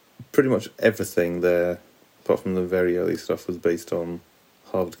pretty much everything there, apart from the very early stuff, was based on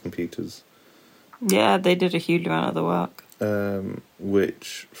Harvard computers. Yeah, they did a huge amount of the work.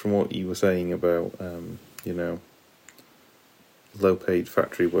 Which, from what you were saying about, low-paid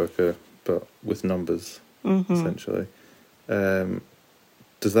factory worker, but with numbers, essentially.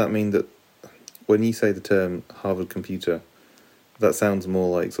 Does that mean that when you say the term Harvard computer, that sounds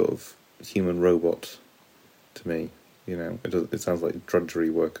more like sort of human robot to me? It sounds like drudgery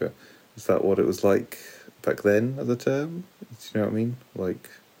worker. Is that what it was like back then as a term? Do you know what I mean?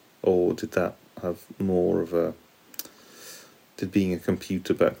 Or did that have more of a... Did being a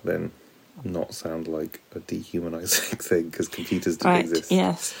computer back then not sound like a dehumanising thing, because computers didn't exist?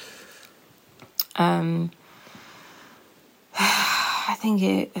 Yes. I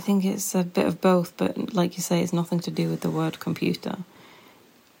think it's a bit of both, but like you say, it's nothing to do with the word computer.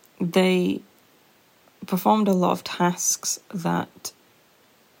 They performed a lot of tasks that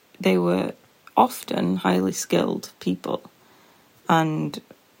they were often highly skilled people and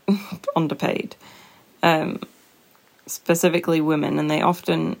underpaid, specifically women, and they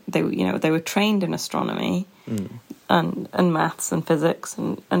were trained in astronomy and maths and physics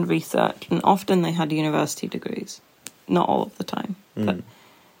and research, and often they had university degrees. Not all of the time, but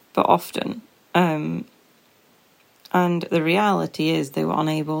often. And the reality is they were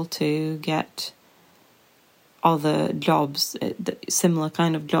unable to get other jobs, similar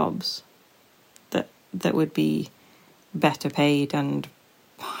kind of jobs, that would be better paid and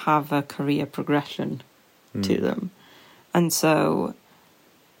have a career progression to them. And so,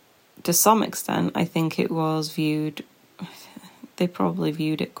 to some extent, I think it was they probably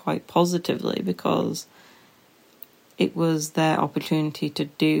viewed it quite positively, because it was their opportunity to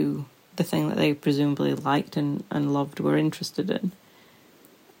do the thing that they presumably liked and loved, were interested in,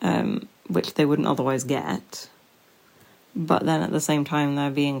 which they wouldn't otherwise get. But then at the same time, they're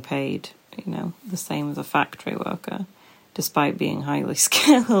being paid, the same as a factory worker, despite being highly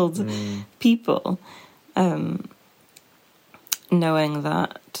skilled people, knowing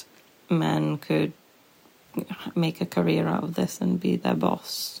that men could make a career out of this and be their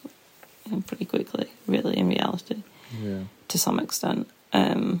boss pretty quickly, really, in reality. Yeah. To some extent.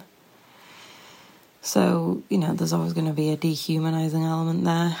 So, there's always going to be a dehumanizing element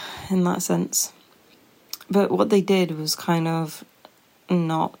there in that sense. But what they did was kind of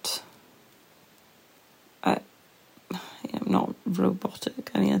not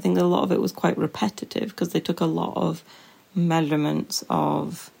robotic. I mean, I think a lot of it was quite repetitive, because they took a lot of measurements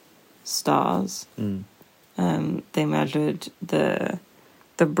of stars. They measured the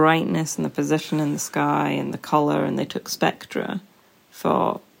brightness and the position in the sky and the colour, and they took spectra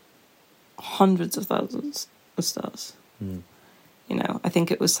for hundreds of thousands of stars. I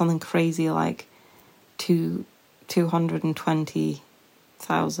think it was something crazy like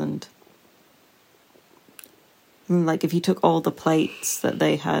 220,000. Like, if you took all the plates that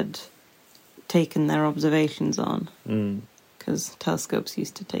they had taken their observations on, because telescopes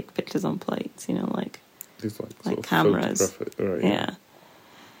used to take pictures on plates, like cameras. Right, yeah.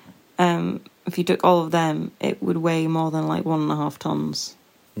 If you took all of them, it would weigh more than 1.5 tons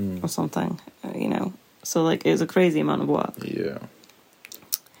or something, So, it was a crazy amount of work. Yeah.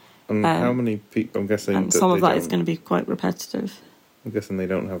 And how many people, I'm guessing... And some of that is going to be quite repetitive. I'm guessing they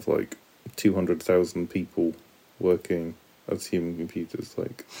don't have, 200,000 people working as human computers,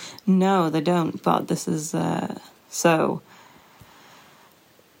 No, they don't, but this is... So...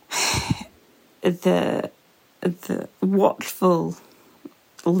 The watchful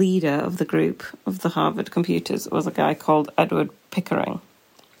leader of the group of the Harvard computers was a guy called Edward Pickering,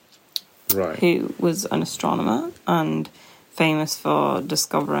 right? Who was an astronomer and famous for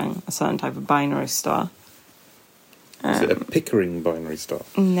discovering a certain type of binary star. Is it a Pickering binary star?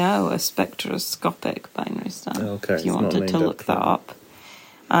 No, a spectroscopic binary star. Okay, if you wanted to look that up.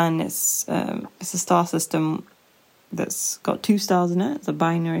 And it's a star system that's got 2 stars in it. It's a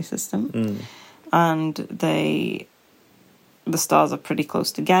binary system. And the stars are pretty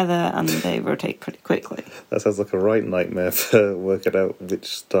close together, and they rotate pretty quickly. That sounds like a right nightmare for working out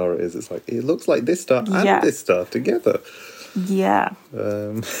which star it is. It's it looks like this star and this star together. Yeah.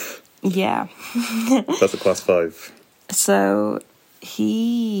 Yeah. That's a class 5. So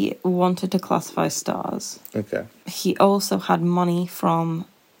he wanted to classify stars. Okay. He also had money from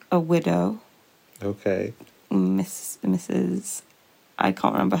a widow. Okay. Mrs. I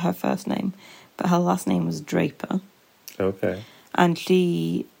can't remember her first name, but her last name was Draper. Okay. And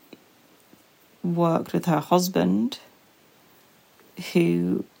she worked with her husband,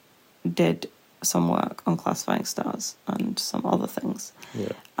 who did some work on classifying stars and some other things.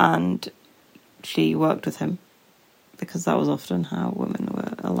 Yeah. And she worked with him, because that was often how women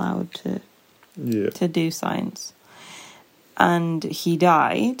were allowed to do science. And he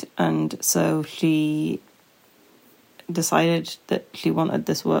died, and so she decided that she wanted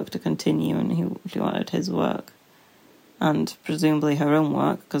this work to continue, and she wanted his work, and presumably her own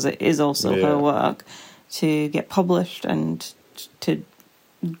work, because it is also her work, to get published and to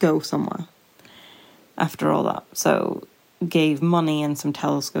go somewhere after all that. So gave money and some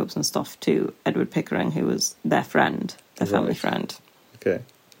telescopes and stuff to Edward Pickering, who was their friend, their family friend. Okay.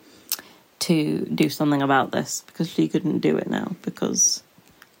 To do something about this, because she couldn't do it now, because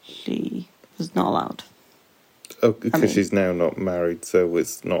she was not allowed. Oh, because she's now not married, so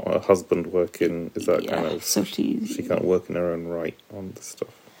it's not her husband working. Is that kind of... So she can't work in her own right on the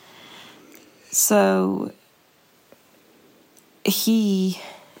stuff. So he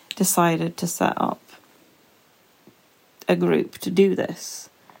decided to set up a group to do this.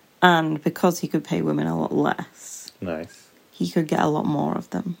 And because he could pay women a lot less, Nice. he could get a lot more of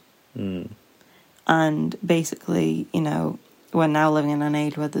them. Mm. And basically, you know, we're now living in an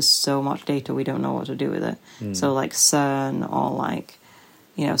age where there's so much data we don't know what to do with it. So like CERN or like,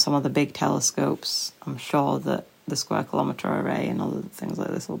 you know, some of the big telescopes, I'm sure that the Square Kilometre Array and other things like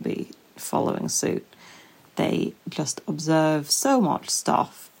this will be following suit. They just observe so much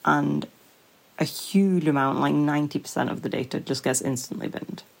stuff, and a huge amount, like 90% of the data, just gets instantly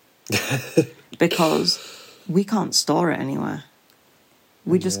binned. Because we can't store it anywhere.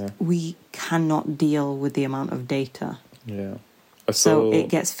 We cannot deal with the amount of data. Yeah. So it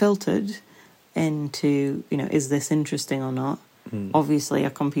gets filtered into, you know, is this interesting or not? Obviously, a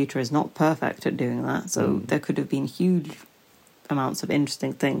computer is not perfect at doing that, so there could have been huge amounts of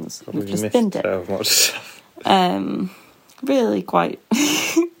interesting things. We've just binned it. So much stuff. Really quite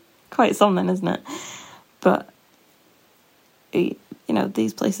something, isn't it? But, you know,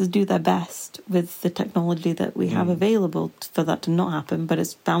 these places do their best with the technology that we have available for that to not happen, but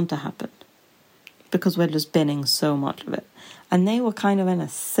it's bound to happen because we're just binning so much of it. And they were kind of in a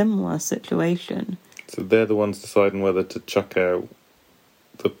similar situation. So they're the ones deciding whether to chuck out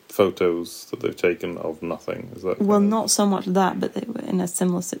the photos that they've taken of nothing. Is that Well, not so much that, but they were in a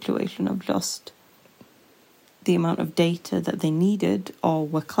similar situation of just the amount of data that they needed or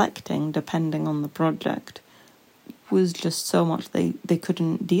were collecting, depending on the project, was just so much they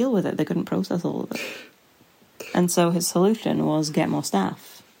couldn't deal with it. They couldn't process all of it. And so his solution was get more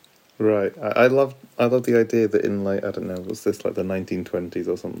staff. Right. I love the idea that in, like, I don't know, was this like the 1920s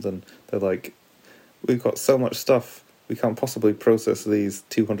or something? They're like, we've got so much stuff, we can't possibly process these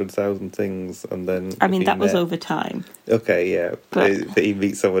 200,000 things, and then... I mean, that was over time. Okay, yeah. But you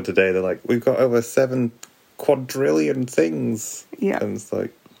meet someone today, they're like, we've got over 7 quadrillion things. Yeah. And it's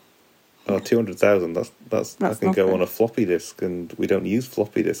like, oh, 200,000, that's that can go on a floppy disk, and we don't use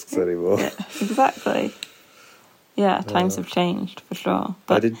floppy disks anymore. Yeah, exactly. Yeah, times have changed, for sure.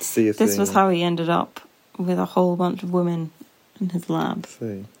 But I did see a this thing... was how he ended up with a whole bunch of women in his lab.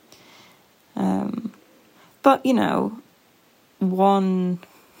 See. But, you know,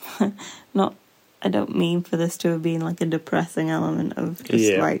 I don't mean for this to have been like a depressing element of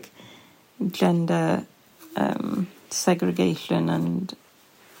just like gender segregation and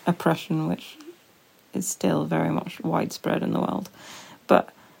oppression, which is still very much widespread in the world. But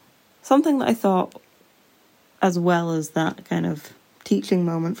something that I thought, as well as that kind of teaching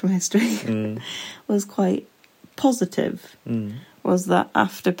moment from history, was quite positive, was that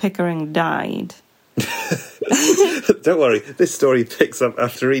after Pickering died... Don't worry, this story picks up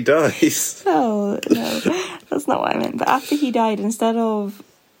after he dies. No, that's not what I meant. But after he died, instead of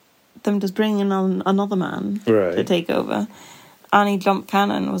them just bringing on another man to take over, Annie Jump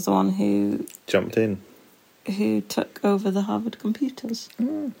Cannon was the one who... jumped in. Who took over the Harvard computers.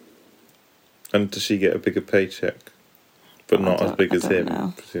 And does she get a bigger paycheck? But not as big as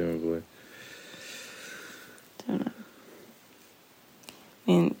him, presumably. Don't know.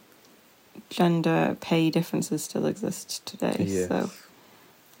 I mean... gender pay differences still exist today, so...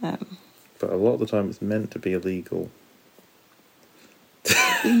 but a lot of the time it's meant to be illegal.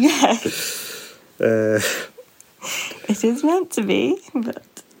 Yes. It is meant to be,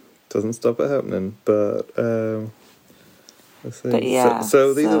 but... doesn't stop it happening, but... let's see. But yeah,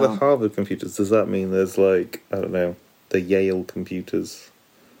 so these are the Harvard computers. Does that mean there's, like, I don't know, the Yale computers?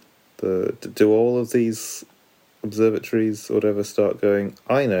 Do all of these observatories or whatever start going,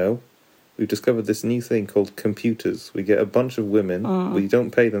 I know... we've discovered this new thing called computers. We get a bunch of women, we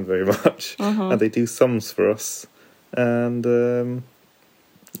don't pay them very much, and they do sums for us. And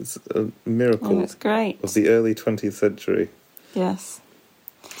it's a miracle it's great. of the early 20th century. Yes.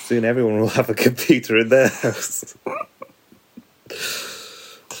 Soon everyone will have a computer in their house.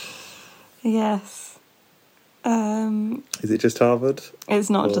 Yes. Is it just Harvard? It's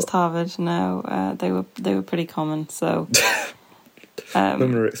not just Harvard, no. They were pretty common, so...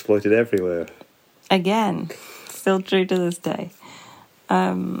 women are exploited everywhere. Again, still true to this day.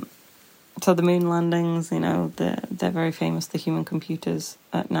 So the moon landings, you know, they're very famous, the human computers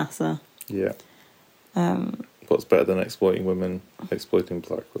at NASA. Yeah. What's better than exploiting women, exploiting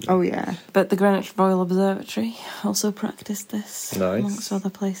black women? Oh, yeah. But the Greenwich Royal Observatory also practiced this, nice. Amongst other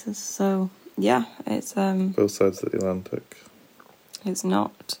places. So, yeah, it's... both sides of the Atlantic. It's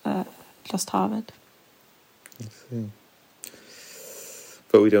not just Harvard. I see.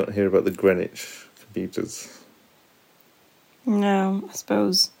 But we don't hear about the Greenwich computers. No, I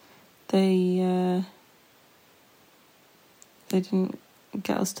suppose they didn't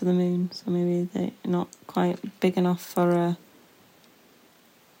get us to the moon, so maybe they're not quite big enough for a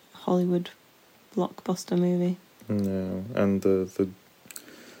Hollywood blockbuster movie. No, and they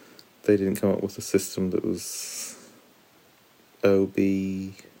didn't come up with a system that was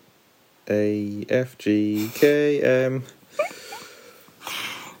OBAFGKM.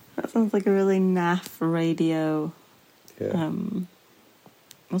 That sounds like a really naff radio. Yeah.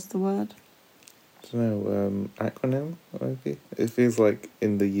 What's the word? I don't know, acronym, maybe? It feels like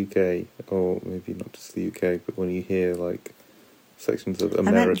in the UK, or maybe not just the UK, but when you hear, like, sections of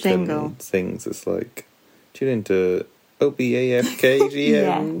American things, it's like, tune into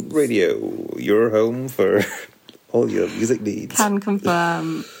OBAFKGM Radio, your home for all your music needs. Can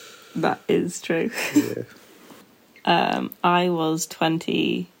confirm that is true. Yeah. I was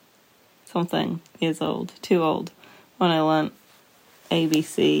 20-something years old, too old, when I learnt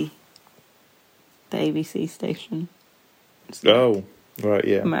ABC, the ABC station. Oh, right,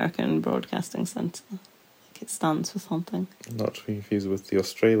 yeah. American Broadcasting Centre. Like it stands for something. Not to be confused with the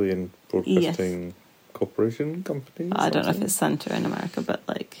Australian Broadcasting Corporation Company. I don't know if it's centre in America, but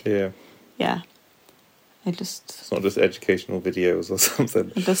like... Yeah. Yeah. It's not just educational videos or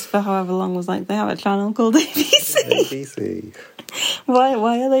something. Just for however long was like, they have a channel called ABC. ABC. Why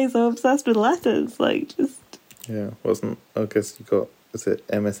are they so obsessed with letters? Like, just... Yeah, I guess you got, is it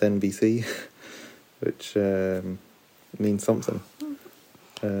MSNBC? Which means something.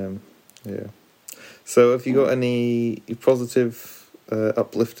 Yeah. So have you got any positive,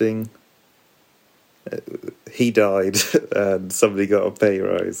 uplifting... he died and somebody got a pay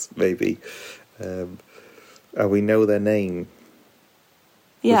rise, maybe. And we know their name.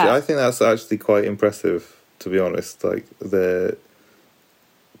 Yeah. Which I think that's actually quite impressive, to be honest. Like, they're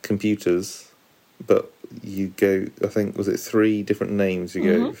computers, but you go, I think, was it 3 different names you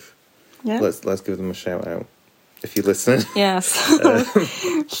gave? Yeah. Let's give them a shout out if you're listening. Yes.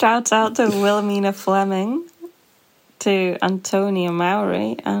 Shout out to Wilhelmina Fleming, to Antonia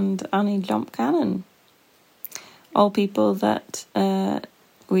Mowry, and Annie Jump Cannon. All people that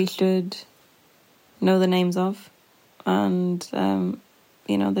we should know the names of, and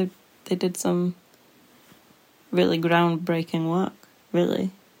they did some really groundbreaking work. Really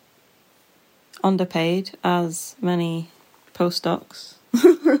underpaid, as many postdocs.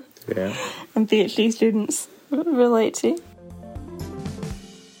 Yeah. And PhD students relate to.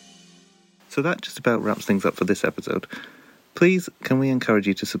 So that just about wraps things up for this episode. Please, can we encourage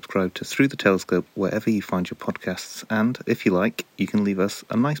you to subscribe to Through the Telescope wherever you find your podcasts, and if you like, you can leave us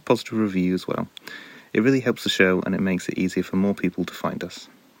a nice positive review as well. It really helps the show and it makes it easier for more people to find us.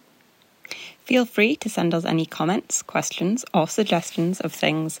 Feel free to send us any comments, questions, or suggestions of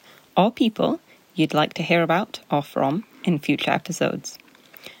things or people you'd like to hear about or from in future episodes.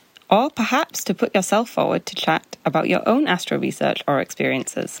 Or perhaps to put yourself forward to chat about your own astro research or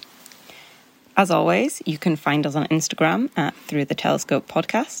experiences. As always, you can find us on Instagram at Through the Telescope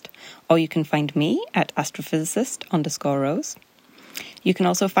Podcast, or you can find me at astrophysicist_Rose. You can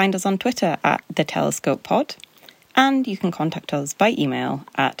also find us on Twitter at The Telescope Pod, and you can contact us by email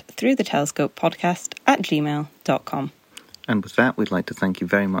at throughthetelescopepodcast@gmail.com. And with that, we'd like to thank you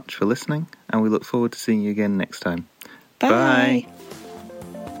very much for listening, and we look forward to seeing you again next time. Bye. Bye.